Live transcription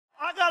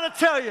gotta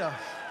tell you,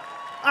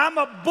 I'm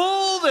a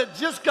bull that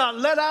just got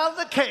let out of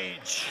the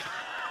cage.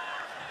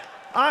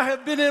 I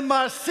have been in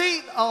my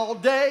seat all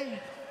day.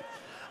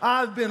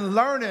 I've been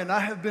learning. I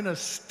have been a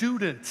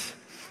student.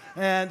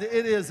 And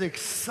it is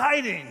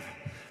exciting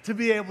to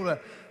be able to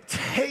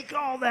take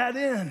all that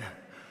in.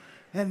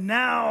 And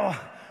now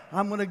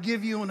I'm going to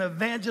give you an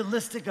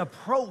evangelistic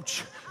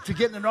approach to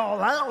getting it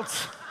all out.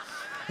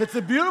 It's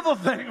a beautiful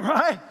thing,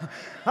 right?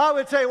 I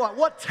would tell you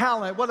what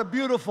talent, what a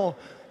beautiful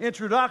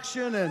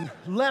introduction and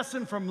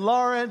lesson from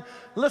Lauren.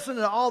 Listen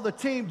to all the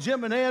team,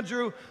 Jim and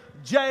Andrew.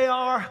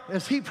 JR,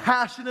 is he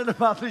passionate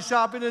about the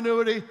shopping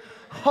annuity?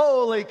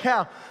 Holy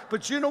cow.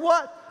 But you know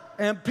what?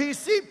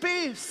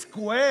 MPCP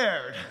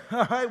squared.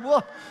 All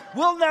right,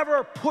 we'll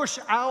never push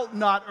out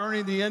not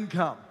earning the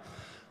income.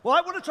 Well,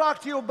 I want to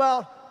talk to you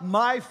about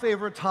my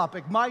favorite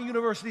topic, my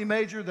university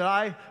major that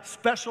I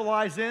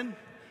specialize in.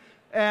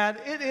 And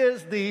it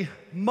is the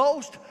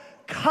most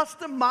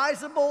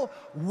customizable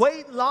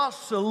weight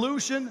loss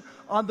solution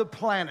on the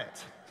planet.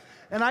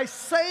 And I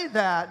say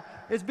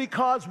that is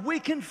because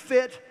we can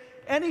fit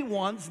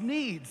anyone's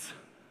needs.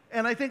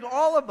 And I think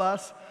all of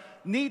us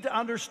need to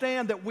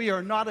understand that we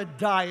are not a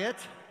diet,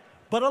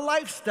 but a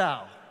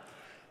lifestyle.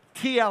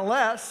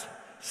 TLS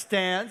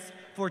stands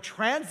for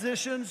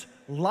Transitions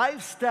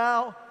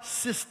Lifestyle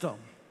System.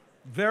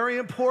 Very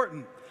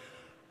important.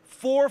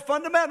 4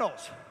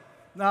 fundamentals.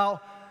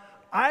 Now,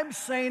 I'm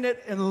saying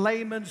it in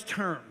layman's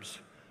terms.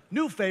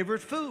 New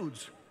favorite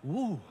foods.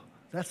 Ooh,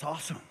 that's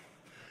awesome.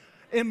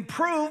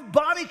 Improved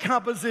body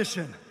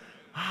composition.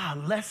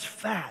 Less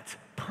fat.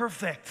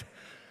 Perfect.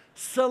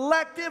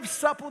 Selective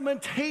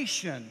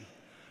supplementation.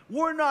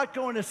 We're not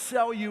going to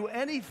sell you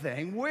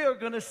anything. We're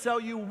going to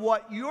sell you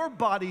what your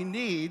body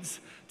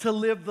needs to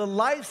live the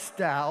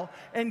lifestyle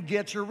and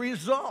get your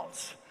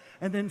results.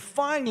 And then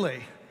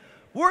finally,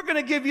 we're going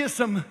to give you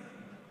some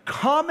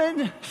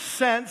common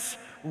sense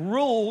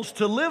rules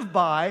to live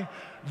by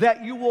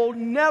that you will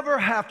never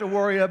have to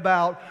worry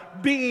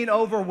about being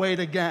overweight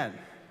again.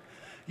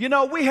 You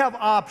know, we have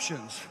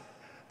options.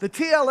 The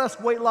TLS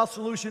weight loss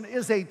solution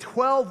is a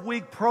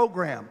 12-week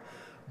program,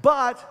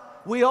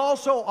 but we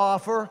also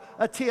offer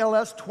a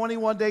TLS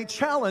 21-day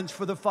challenge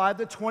for the 5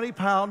 to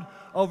 20-pound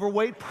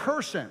overweight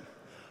person.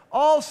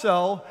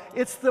 Also,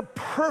 it's the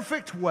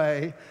perfect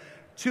way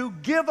to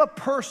give a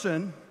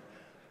person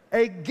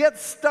a get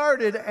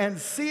started and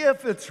see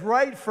if it's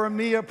right for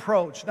me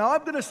approach. Now, I'm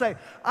going to say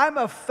I'm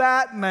a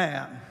fat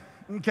man,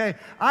 okay?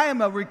 I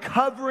am a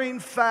recovering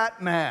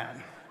fat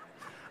man.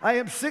 I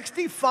am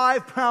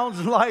 65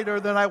 pounds lighter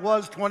than I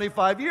was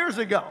 25 years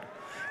ago.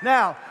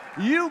 Now,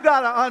 you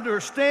got to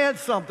understand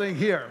something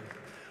here.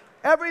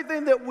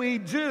 Everything that we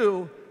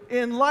do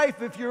in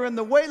life, if you're in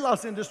the weight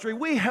loss industry,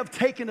 we have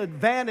taken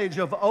advantage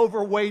of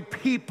overweight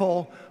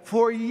people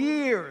for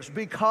years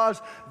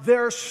because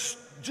they're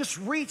just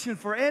reaching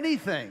for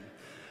anything.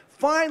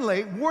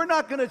 Finally, we're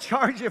not going to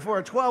charge you for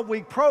a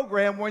 12-week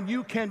program when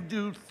you can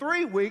do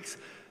 3 weeks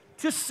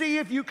to see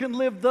if you can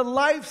live the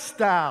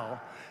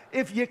lifestyle.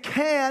 If you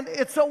can,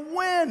 it's a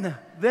win.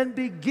 Then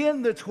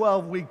begin the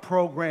 12-week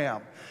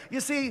program.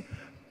 You see,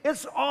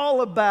 it's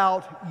all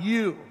about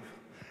you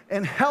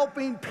and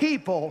helping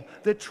people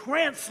that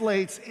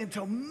translates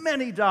into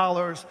many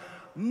dollars,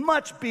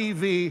 much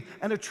BV,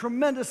 and a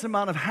tremendous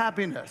amount of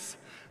happiness.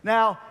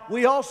 Now,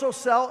 we also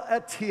sell a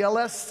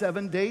TLS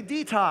 7-day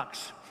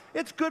detox.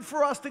 It's good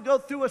for us to go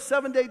through a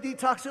 7-day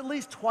detox at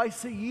least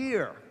twice a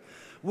year.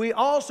 We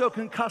also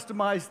can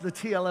customize the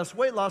TLS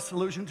weight loss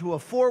solution to a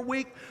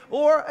 4-week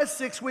or a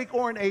 6-week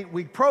or an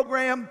 8-week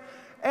program.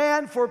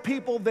 And for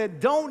people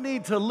that don't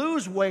need to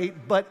lose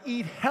weight but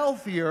eat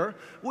healthier,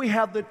 we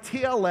have the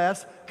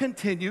TLS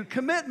Continued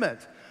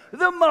Commitment,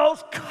 the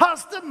most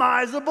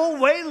customizable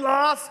weight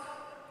loss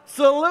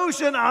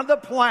solution on the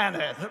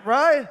planet,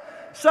 right?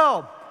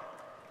 So,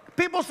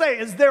 people say,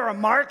 is there a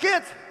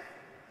market?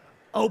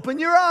 Open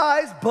your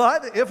eyes,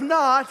 but if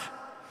not,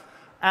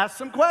 ask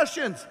some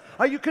questions.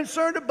 Are you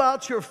concerned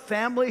about your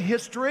family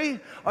history?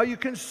 Are you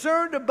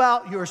concerned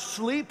about your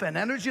sleep and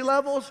energy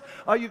levels?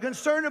 Are you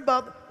concerned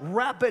about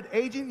rapid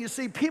aging? You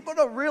see, people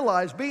don't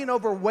realize being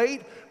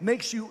overweight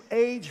makes you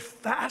age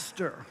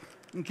faster,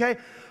 okay?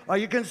 Are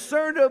you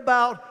concerned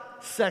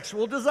about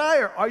sexual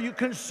desire? Are you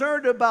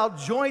concerned about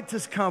joint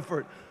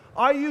discomfort?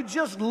 Are you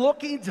just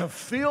looking to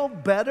feel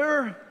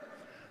better?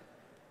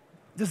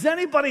 Does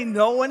anybody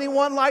know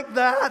anyone like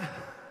that?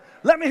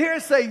 Let me hear you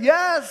say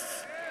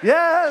yes.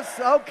 Yes,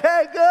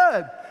 okay,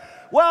 good.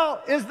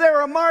 Well, is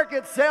there a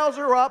market? Sales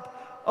are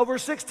up over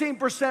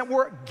 16%.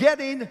 We're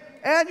getting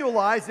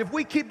annualized. If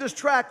we keep this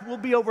track, we'll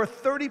be over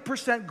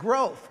 30%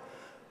 growth.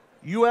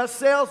 US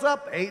sales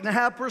up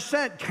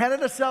 8.5%.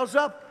 Canada sales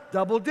up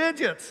double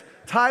digits.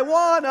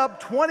 Taiwan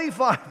up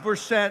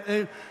 25%.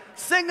 And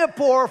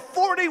Singapore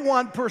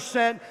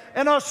 41%.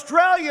 And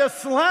Australia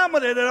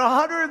slamming it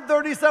at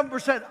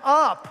 137%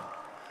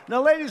 up.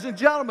 Now, ladies and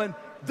gentlemen,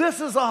 this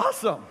is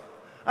awesome.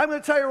 I'm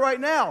going to tell you right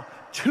now,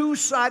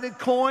 2-sided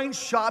coin,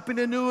 shopping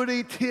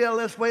annuity,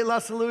 TLS weight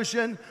loss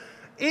solution.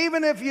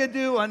 Even if you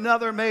do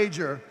another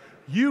major,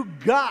 You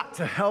got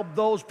to help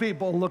those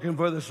people looking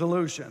for the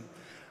solution.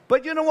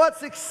 But you know what?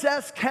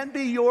 Success can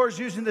be yours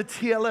using the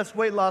TLS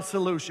weight loss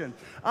solution.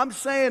 I'm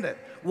saying it.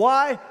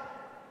 Why?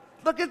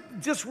 Look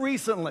at just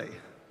recently.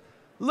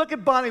 Look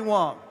at Bonnie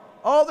Wong.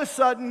 All of a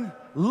sudden,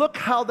 look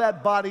how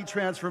that body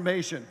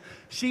transformation.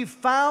 She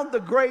found the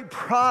great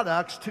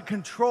products to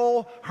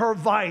control her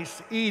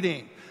vice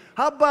eating.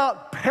 How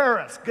about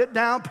Paris? Get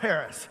down,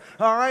 Paris.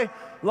 All right?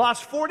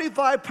 Lost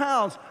 45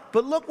 pounds.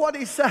 But look what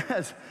he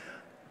says.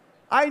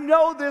 I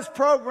know this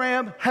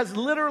program has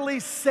literally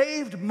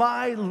saved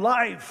my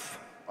life.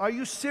 Are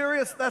you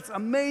serious? That's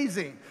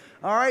amazing.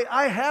 All right?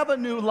 I have a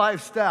new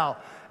lifestyle.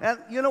 And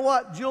you know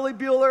what? Julie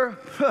Bueller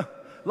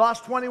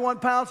lost 21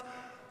 pounds.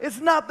 It's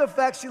not the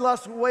fact she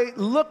lost weight.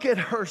 Look at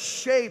her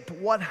shape,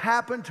 what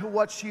happened to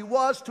what she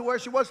was, to where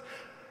she was.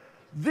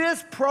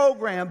 This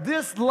program,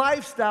 this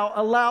lifestyle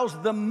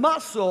allows the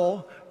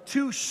muscle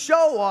to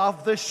show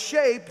off the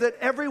shape that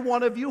every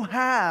one of you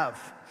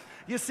have.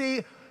 You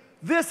see,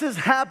 this is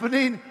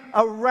happening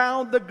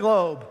around the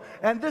globe.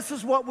 And this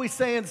is what we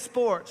say in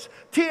sports.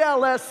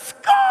 TLS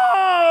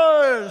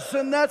scores!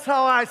 And that's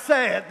how I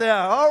say it there,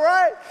 all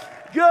right?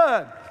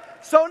 Good.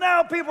 So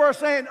now people are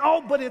saying,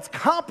 oh, but it's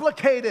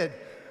complicated.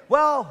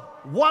 Well,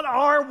 what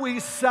are we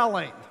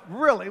selling?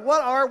 Really,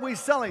 what are we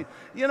selling?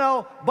 You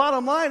know,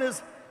 bottom line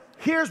is,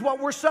 here's what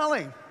we're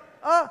selling.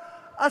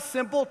 A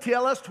simple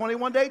TLS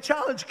 21-day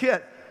challenge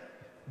kit.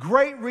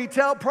 Great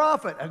retail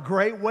profit. A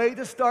great way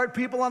to start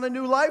people on a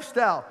new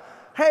lifestyle.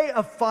 Hey,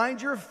 a Find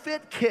Your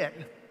Fit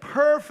kit.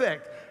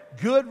 Perfect.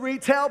 Good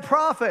retail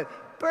profit.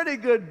 Pretty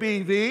good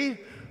BV.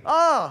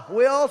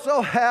 We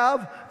also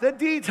have the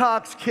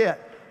detox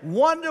kit.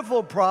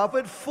 Wonderful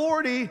profit.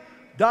 $40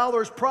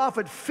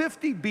 profit,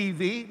 50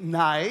 BV,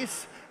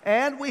 nice.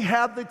 And we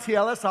have the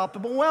TLS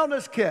Optimal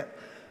Wellness Kit.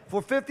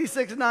 For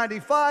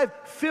 $56.95,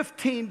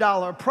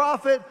 $15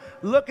 profit.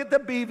 Look at the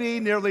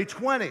BV, nearly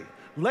 20.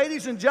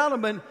 Ladies and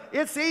gentlemen,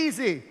 it's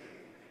easy.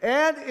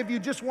 And if you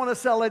just want to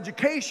sell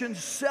education,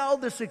 sell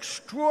this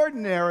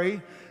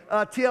extraordinary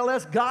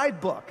TLS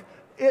guidebook.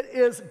 It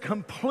is a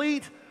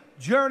complete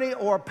journey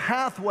or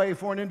pathway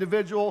for an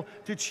individual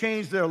to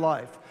change their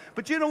life.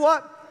 But you know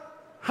what?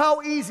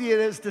 How easy it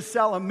is to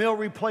sell a meal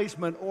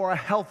replacement or a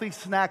healthy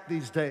snack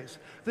these days.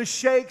 The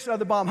shakes are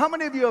the bomb. How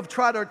many of you have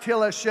tried our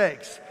TLS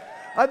shakes?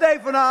 Are they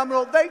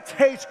phenomenal? They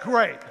taste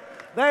great.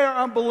 They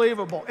are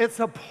unbelievable. It's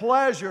a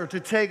pleasure to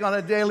take on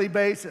a daily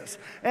basis.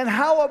 And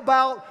how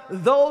about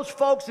those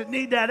folks that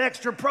need that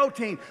extra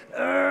protein?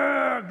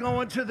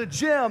 Going to the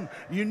gym,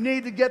 you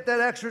need to get that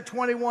extra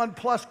 21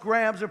 plus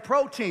grams of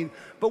protein.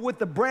 But with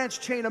the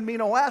branched chain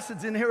amino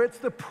acids in here, it's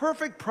the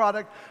perfect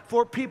product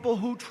for people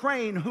who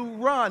train, who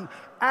run,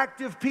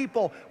 active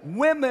people,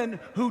 women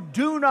who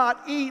do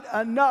not eat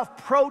enough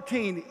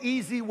protein.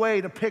 Easy way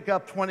to pick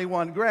up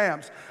 21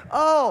 grams.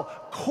 Oh,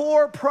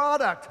 core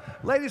product.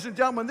 Ladies and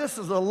gentlemen, this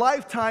is a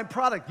lifetime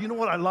product. You know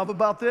what I love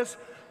about this?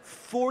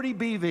 40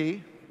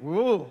 BV,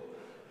 ooh,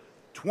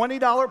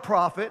 $20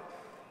 profit,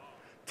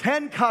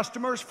 10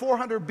 customers,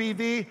 400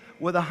 BV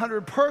with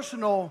 100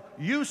 personal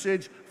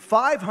usage,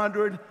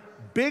 500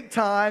 big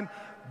time.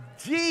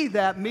 Gee,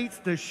 that meets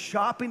the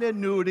shopping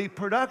annuity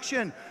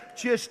production.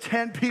 Just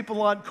 10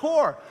 people on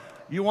Core.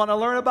 You want to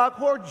learn about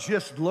Core?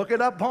 Just look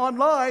it up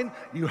online.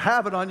 You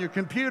have it on your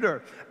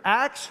computer.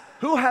 Axe,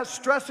 who has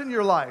stress in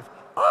your life?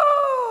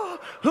 Oh,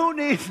 who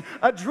needs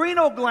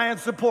adrenal gland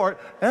support?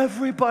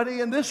 Everybody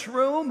in this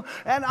room.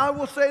 And I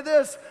will say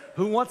this,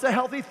 who wants a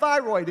healthy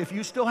thyroid? If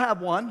you still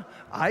have one,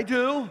 I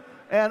do.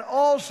 And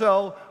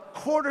also,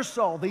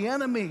 cortisol, the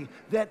enemy,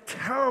 that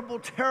terrible,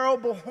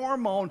 terrible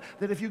hormone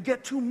that if you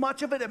get too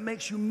much of it, it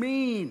makes you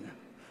mean.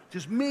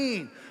 Just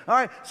mean. All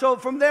right, so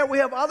from there we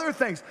have other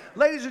things.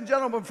 Ladies and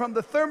gentlemen, from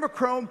the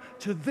thermochrome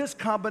to this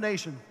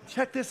combination,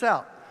 check this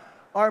out.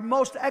 Our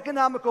most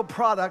economical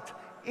product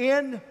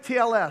in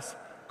TLS,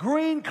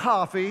 green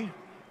coffee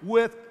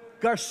with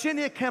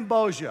Garcinia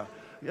cambogia.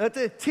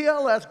 The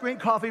TLS Green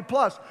Coffee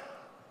Plus.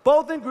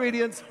 Both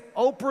ingredients,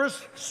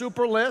 Oprah's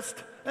Super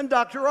List and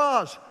Dr.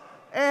 Oz.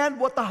 And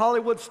what the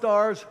Hollywood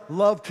stars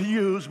love to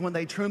use when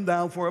they trim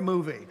down for a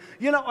movie.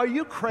 You know, are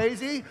you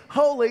crazy?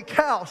 Holy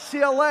cow,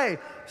 CLA,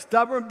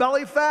 stubborn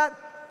belly fat?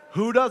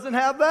 Who doesn't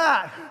have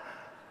that?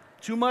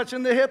 Too much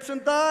in the hips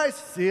and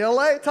thighs?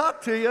 CLA,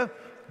 talk to you.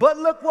 But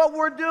look what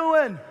we're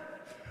doing.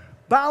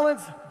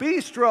 Balance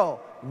Bistro.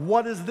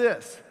 What is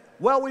this?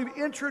 Well, we've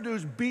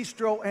introduced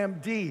Bistro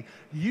MD.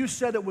 You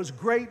said it was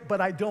great,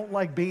 but I don't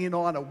like being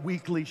on a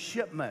weekly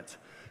shipment.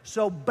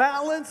 So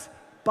Balance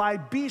by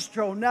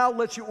Bistro now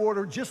lets you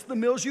order just the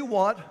meals you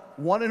want,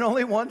 one and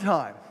only one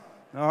time,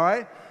 all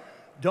right?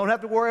 Don't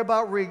have to worry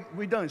about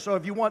redoing. So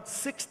if you want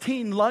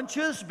 16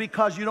 lunches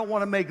because you don't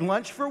want to make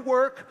lunch for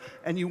work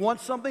and you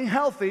want something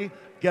healthy,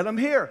 get them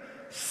here.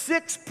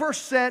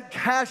 6%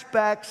 cash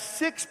back,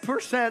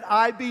 6%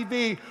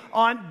 IBV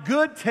on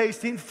good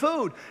tasting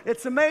food.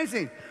 It's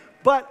amazing.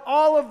 But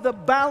all of the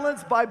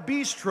Balance by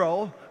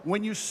Bistro,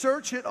 when you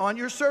search it on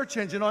your search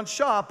engine on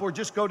Shop or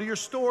just go to your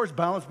stores,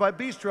 Balance by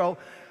Bistro,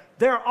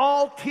 they're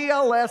all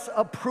TLS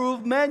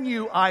approved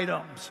menu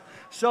items.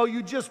 So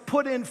you just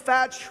put in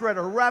Fat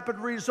Shredder, Rapid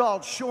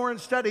Results, Sure and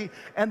Steady,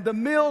 and the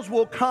meals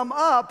will come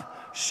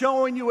up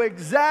showing you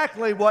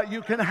exactly what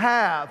you can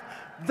have.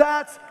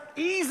 That's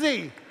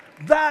easy.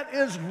 That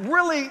is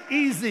really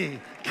easy.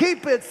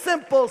 Keep it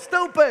simple,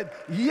 stupid.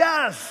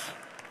 Yes.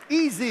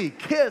 Easy.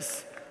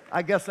 Kiss.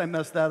 I guess I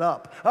messed that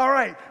up. All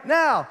right.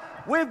 Now,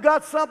 we've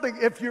got something.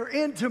 If you're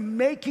into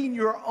making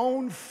your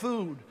own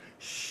food,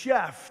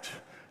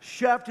 Chef.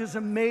 Chef is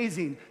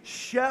amazing.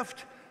 Chef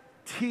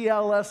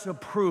TLS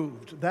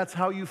approved. That's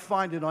how you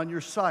find it on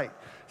your site.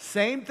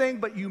 Same thing,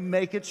 but you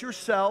make it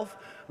yourself.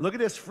 Look at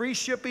this. Free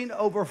shipping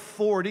over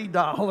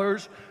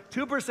 $40.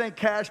 2%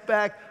 cash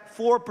back,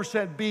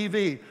 4%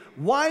 BV.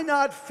 Why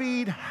not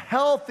feed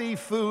healthy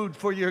food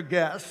for your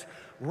guests?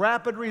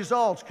 Rapid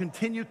results,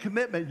 continued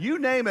commitment, you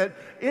name it,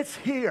 it's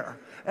here.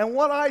 And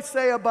what I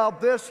say about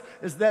this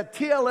is that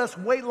TLS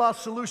weight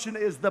loss solution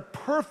is the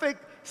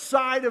perfect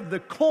side of the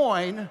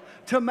coin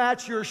to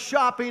match your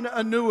shopping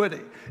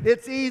annuity.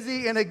 It's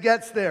easy and it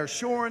gets there,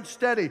 sure and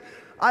steady.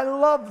 I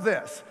love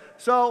this.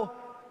 So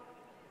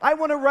I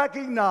want to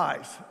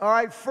recognize, all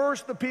right,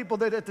 first the people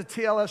that did the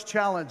TLS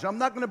challenge. I'm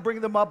not going to bring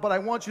them up, but I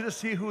want you to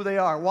see who they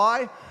are.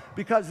 Why?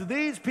 Because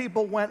these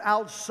people went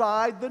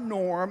outside the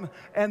norm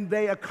and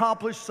they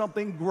accomplished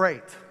something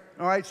great.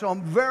 All right, so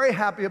I'm very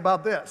happy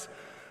about this.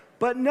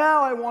 But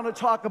now I want to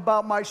talk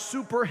about my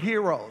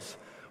superheroes.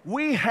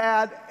 We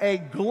had a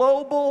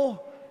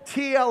global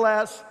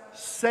TLS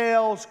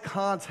sales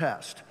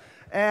contest.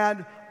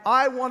 And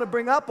I want to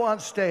bring up on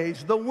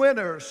stage the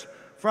winners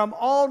from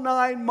all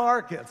 9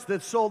 markets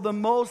that sold the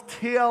most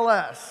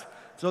TLS.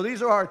 So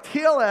these are our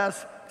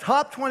TLS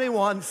top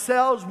 21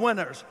 sales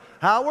winners.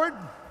 Howard?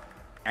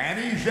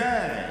 Annie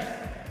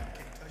Zhang,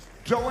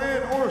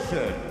 Joanne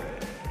Orson,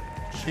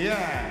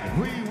 Qian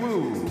Hui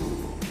Wu.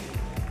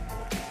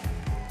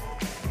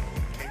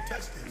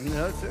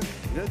 That's it.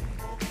 Good.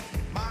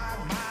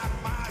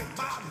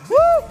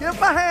 Woo! Give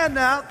my hand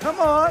now. Come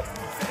on.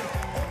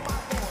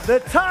 The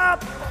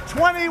top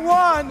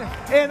 21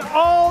 in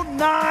all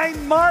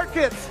 9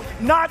 markets,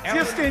 not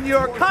just in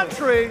your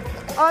country.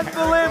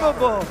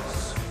 Unbelievable.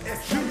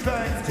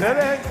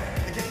 Today.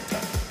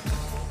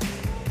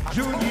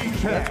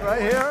 Junyi Chen. That's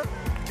right here.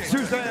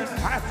 Suzanne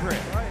Patrick.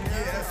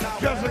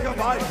 Jessica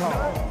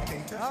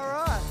Michael. All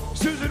right.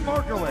 Susan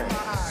Markowitz.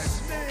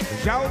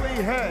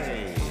 Xiaoli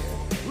Hay.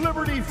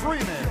 Liberty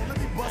Freeman.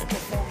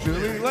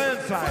 Julie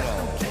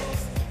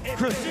Landseidel.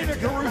 Christina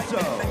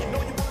Caruso.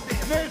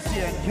 Nancy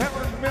and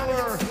Kevin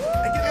Miller.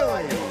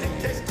 Illy.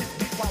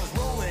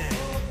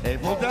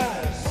 April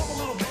Dennis.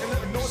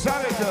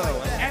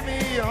 Sadako and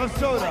Emmy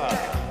Hosoda.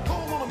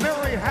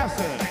 Mary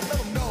Hassan.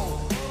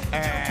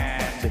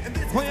 And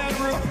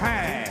Qianru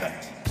Pan.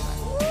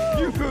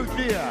 Yufu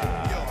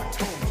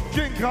Jia.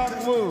 Jin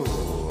Kong Wu.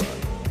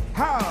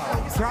 Hao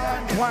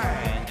John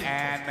Huang.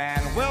 And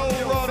Manuel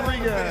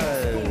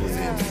Rodriguez.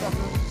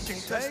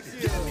 Thank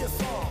you.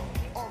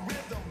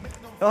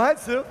 Go ahead,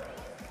 Sue.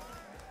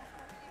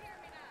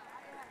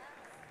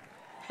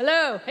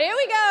 Hello, here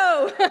we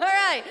go. All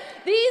right,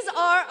 these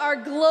are our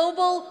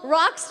global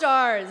rock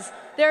stars.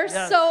 They're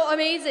so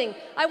amazing.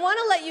 I want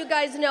to let you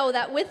guys know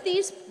that with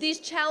these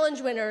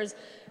challenge winners,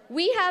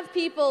 we have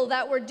people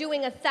that were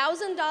doing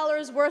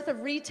 $1,000 worth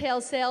of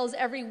retail sales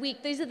every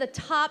week. These are the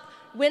top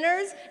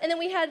winners. And then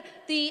we had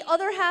the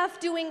other half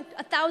doing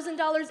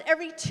 $1,000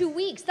 every 2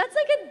 weeks. That's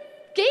like a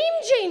game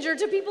changer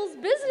to people's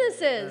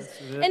businesses.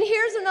 And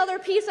here's another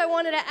piece I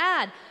wanted to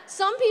add.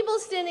 Some people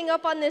standing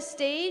up on this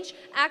stage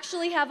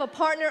actually have a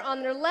partner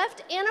on their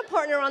left and a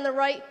partner on the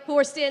right who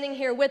are standing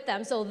here with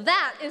them. So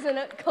that is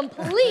a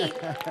complete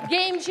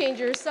game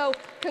changer. So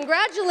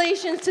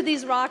congratulations to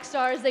these rock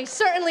stars. They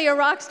certainly are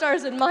rock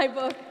stars in my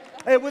book.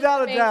 Hey,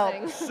 without a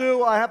doubt,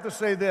 Sue, I have to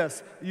say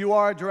this. You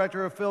are a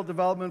director of field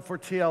development for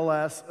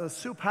TLS.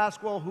 Sue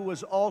Pasquale, who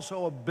is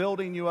also a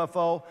building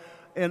UFO,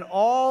 in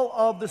all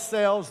of the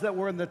sales that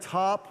were in the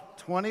top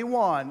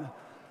 21,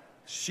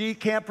 she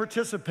can't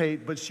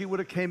participate, but she would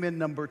have came in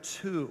number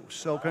 2.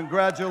 So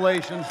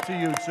congratulations to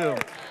you, too.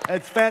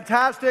 It's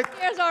fantastic.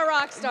 Here's our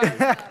rock stars.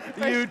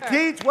 You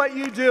teach what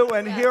you do,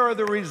 and here are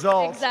the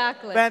results.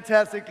 Exactly.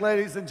 Fantastic,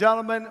 ladies and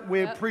gentlemen.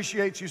 We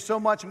appreciate you so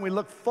much, and we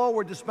look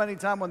forward to spending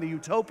time on the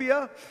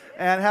Utopia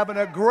and having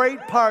a great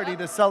party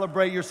to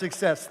celebrate your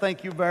success.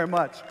 Thank you very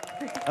much.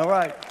 All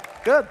right.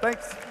 Good.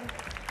 Thanks.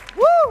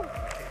 Woo!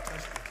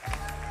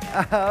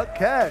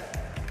 Okay.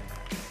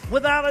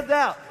 Without a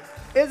doubt.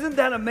 Isn't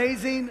that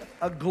amazing?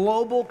 A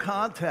global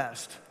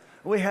contest.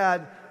 We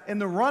had, in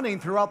the running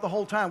throughout the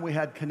whole time, we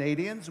had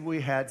Canadians, we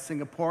had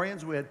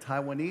Singaporeans, we had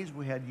Taiwanese,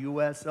 we had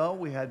USO,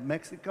 we had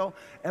Mexico.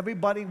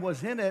 Everybody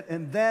was in it.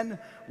 And then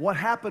what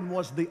happened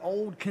was the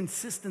old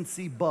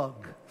consistency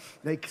bug.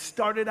 They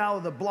started out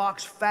of the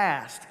blocks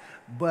fast,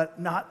 but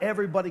not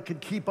everybody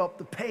could keep up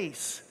the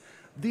pace.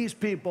 These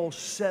people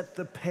set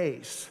the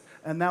pace.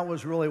 And that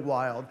was really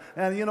wild.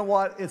 And you know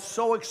what? It's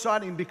so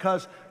exciting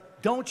because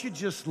don't you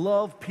just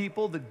love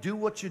people that do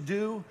what you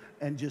do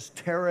and just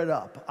tear it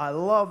up? I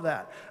love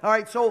that. All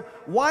right, so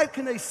why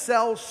can they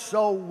sell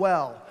so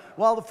well?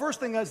 Well, the first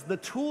thing is the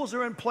tools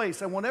are in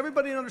place. I want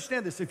everybody to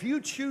understand this. If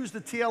you choose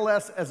the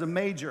TLS as a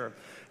major,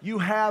 you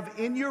have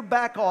in your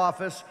back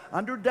office,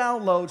 under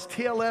downloads,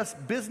 TLS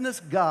Business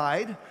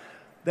Guide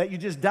that you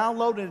just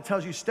download and it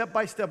tells you step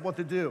by step what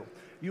to do.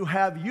 You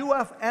have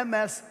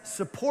UFMS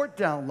support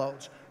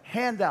downloads,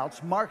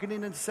 handouts,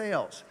 marketing and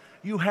sales.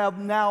 You have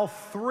now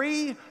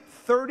 3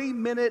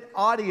 30-minute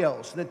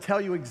audios that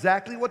tell you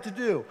exactly what to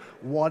do.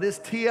 What is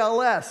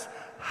TLS?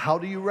 How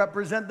do you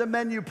represent the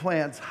menu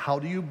plans? How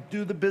do you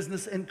do the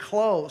business in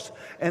close?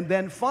 And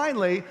then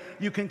finally,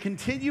 you can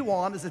continue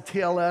on as a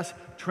TLS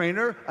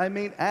trainer,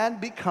 and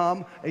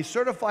become a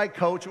certified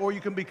coach, or you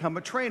can become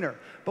a trainer.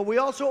 But we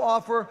also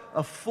offer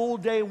a full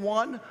day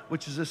 1,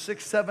 which is a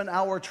 6-7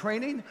 hour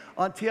training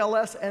on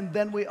TLS, and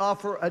then we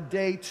offer a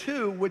day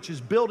 2, which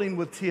is building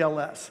with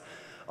TLS.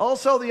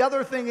 Also, the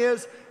other thing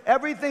is,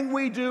 everything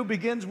we do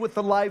begins with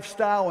the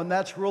lifestyle, and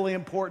that's really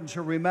important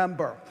to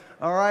remember,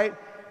 all right?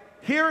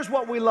 Here's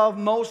what we love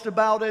most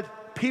about it.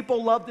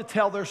 People love to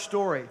tell their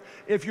story.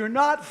 If you're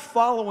not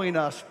following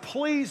us,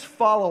 please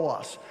follow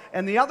us.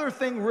 And the other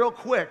thing real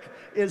quick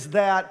is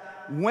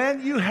that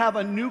when you have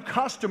a new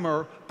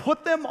customer,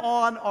 put them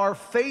on our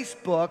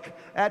Facebook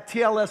at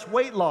TLS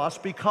Weight Loss,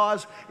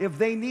 because if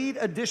they need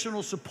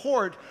additional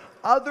support,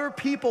 other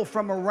people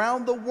from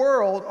around the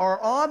world are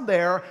on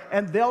there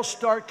and they'll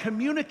start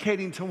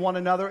communicating to one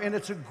another, and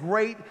it's a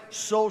great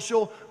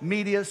social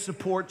media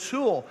support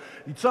tool.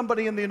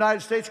 Somebody in the United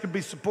States can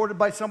be supported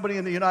by somebody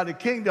in the United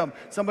Kingdom.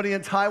 Somebody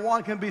in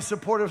Taiwan can be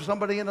supported by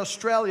somebody in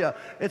Australia.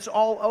 It's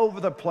all over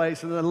the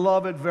place, and I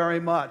love it very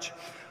much.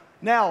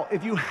 Now,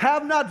 if you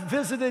have not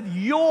visited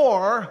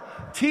your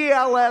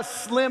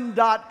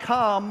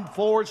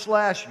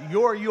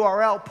TLSslim.com/your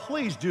URL,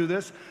 please do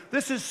this.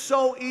 This is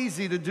so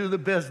easy to do the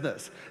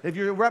business. If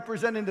you're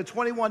representing the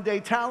 21-day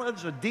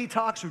challenge, a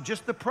detox, or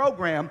just the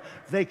program,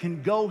 they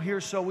can go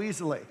here so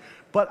easily.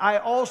 But I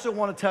also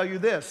want to tell you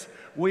this.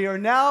 We are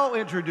now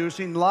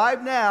introducing,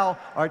 live now,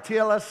 our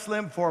TLS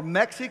Slim for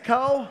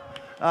Mexico,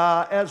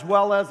 as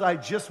well as I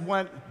just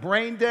went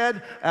brain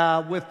dead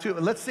with 2.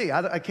 Let's see,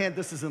 I can't,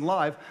 this isn't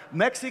live.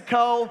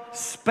 Mexico,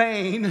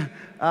 Spain,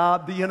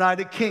 the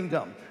United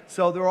Kingdom.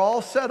 So they're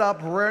all set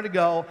up, ready to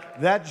go.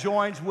 That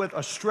joins with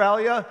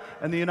Australia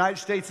and the United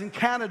States and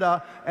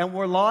Canada. And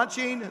we're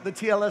launching the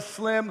TLS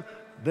Slim,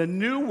 the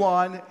new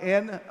one,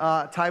 in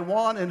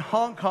Taiwan and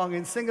Hong Kong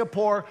and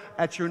Singapore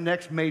at your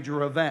next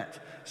major event.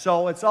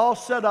 So it's all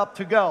set up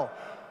to go.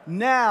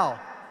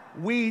 Now,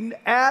 we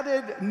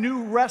added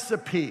new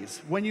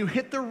recipes. When you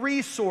hit the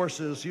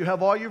resources, you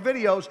have all your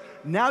videos.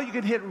 Now you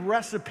can hit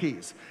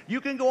recipes.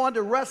 You can go on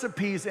to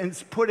recipes and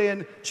put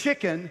in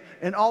chicken,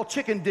 and all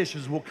chicken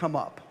dishes will come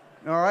up.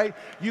 All right?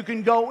 You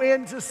can go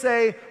in to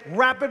say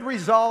rapid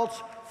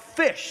results,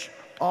 fish.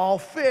 All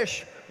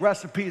fish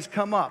recipes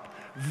come up.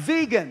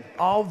 Vegan,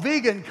 all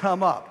vegan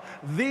come up.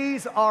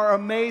 These are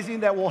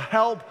amazing, that will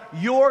help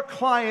your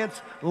clients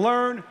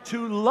learn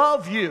to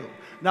love you.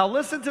 Now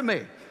listen to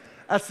me.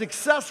 A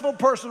successful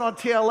person on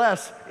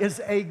TLS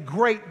is a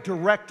great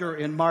director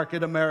in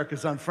Market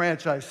America's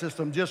unfranchised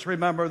system. Just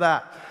remember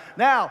that.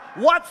 Now,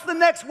 what's the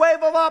next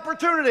wave of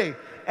opportunity?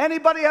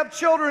 Anybody have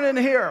children in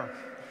here?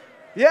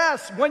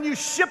 Yes, when you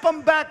ship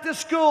them back to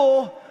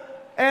school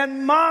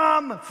and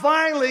mom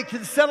finally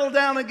can settle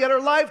down and get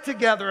her life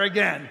together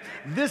again.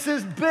 This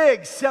is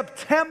big.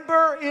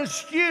 September is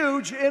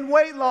huge in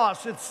weight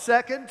loss. It's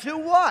second to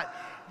what?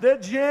 The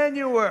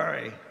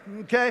January,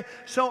 okay?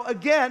 So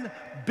again,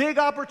 big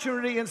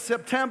opportunity in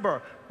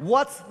September.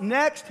 What's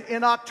next?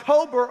 In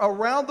October,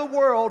 around the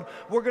world,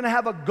 we're gonna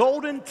have a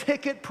golden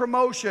ticket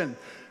promotion.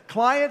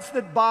 Clients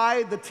that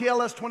buy the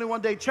TLS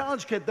 21-Day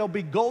Challenge Kit, there'll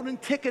be golden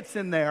tickets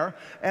in there,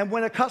 and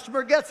when a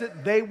customer gets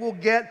it, they will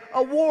get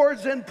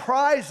awards and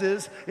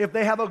prizes if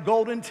they have a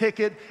golden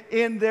ticket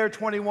in their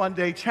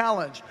 21-Day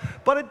Challenge.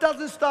 But it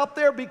doesn't stop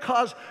there,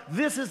 because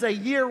this is a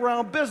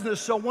year-round business,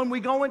 so when we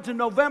go into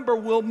November,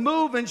 we'll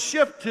move and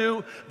shift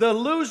to the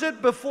Lose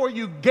It Before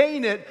You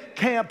Gain It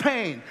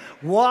campaign.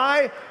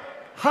 Why?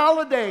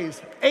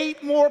 Holidays,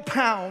 8 more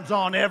pounds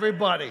on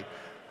everybody.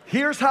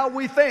 Here's how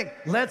we think.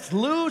 Let's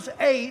lose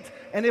 8,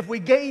 and if we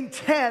gain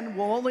 10,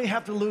 we'll only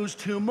have to lose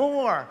 2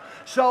 more.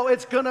 So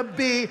it's going to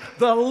be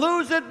the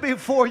Lose It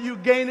Before You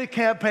Gain It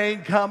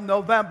campaign come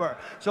November.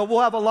 So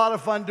we'll have a lot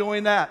of fun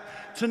doing that.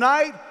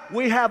 Tonight,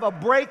 we have a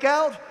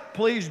breakout.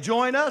 Please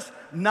join us,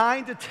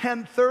 9 to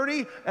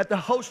 10:30 at the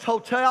Host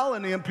Hotel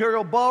in the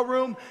Imperial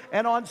Ballroom.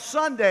 And on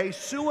Sunday,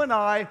 Sue and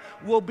I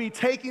will be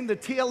taking the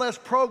TLS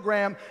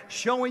program,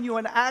 showing you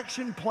an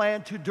action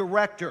plan to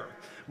director.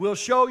 We'll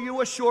show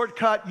you a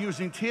shortcut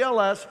using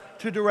TLS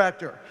to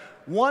director.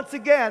 Once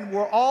again,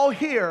 we're all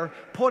here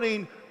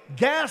putting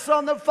gas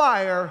on the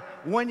fire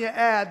when you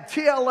add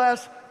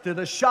TLS to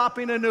the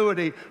shopping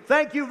annuity.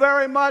 Thank you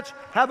very much.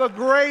 Have a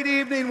great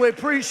evening. We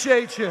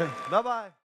appreciate you. Bye-bye.